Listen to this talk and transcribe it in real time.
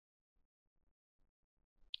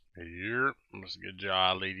Yep, what's good,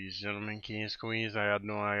 job, ladies, gentlemen, kings, queens? How y'all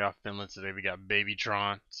doing? How y'all feeling today? We got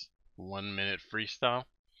BabyTron, 1 minute freestyle.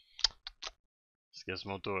 Let's get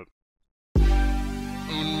some to it.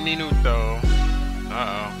 Un minuto.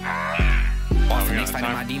 Off the next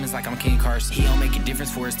fighting my demons like I'm King Carson. He don't make a difference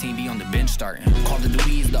for his team, be on the bench starting. Call of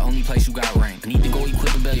Duty is the only place you got ranked. Need to go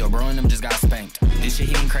equip a bell, yo, bro, and them just got spanked. This shit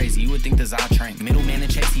hitting crazy, you would think the Zotrank. Middleman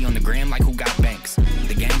and Chase, he on the gram like who got banks.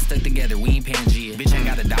 The gang stuck together, we ain't Pangea. Bitch ain't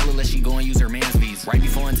got $1 unless she go and use her man's visa. Right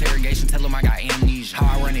before interrogation, tell him I got amnesia.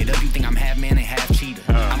 How I run it up, you think I'm half man and half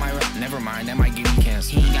cheetah. I might run, never mind, that might give me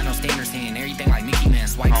cancer. He ain't got no standards, saying everything like Nicki Man.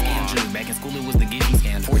 Swipe scam jug, back in school it was the Gibby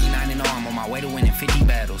scan. 49 and all, I'm on my way to winning 50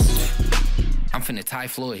 battles. I'm finna Ty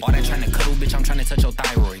Floyd. All that trying to cuddle, bitch, I'm trying to touch your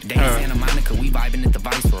thyroid. Day in Santa Monica, we vibing at the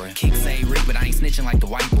Viceroy. Kick say Rick, but I ain't snitching like the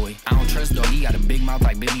white boy. I don't trust dog, he got a big mouth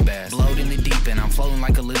like Billy Bass. Blowed in the deep end, I'm floating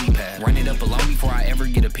like a lily pad. Run it up alone before I ever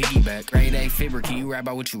get a piggyback. Grade A fibber, can you rap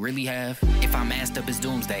about what you really have? If I'm assed up, it's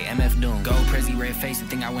doomsday, MF Doom. Gold Prezi, red face, and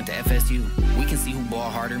think I went to FSU. We can see who ball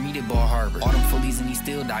harder, meet at Ball Harbor. All them fullies and he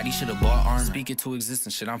still died, he should've bought armor. Speak it to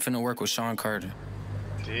existence, shit, I'm finna work with Sean Carter.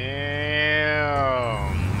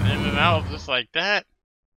 Damn. In and out just like that.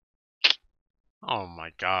 Oh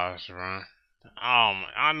my gosh, bro.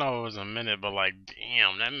 I know it was a minute, but like,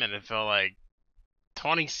 damn, that minute felt like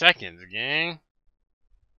 20 seconds, gang.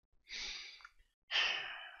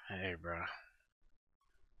 Hey, bro.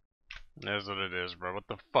 That's what it is, bro. What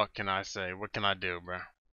the fuck can I say? What can I do, bro?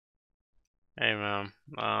 Hey, man.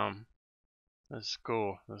 That's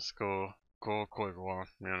cool. That's cool. Cool, quick one,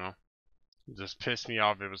 you know. It just pissed me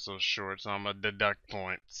off it was so short, so I'm gonna deduct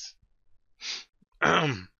points.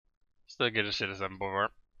 Still get a shit at 7.4.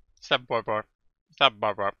 7.4.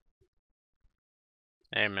 7.4.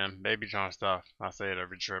 Hey man, BabyTron stuff. I say it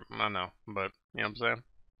every trip. I know, but you know what I'm saying?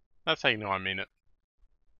 That's how you know I mean it.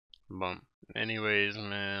 But anyways,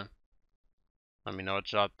 man, let me know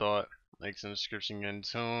what y'all thought. Links in the description, get in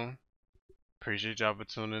tune. Appreciate y'all for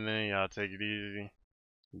tuning in. Y'all take it easy.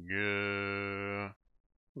 Goodbye.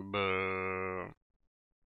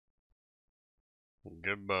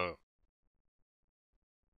 Goodbye.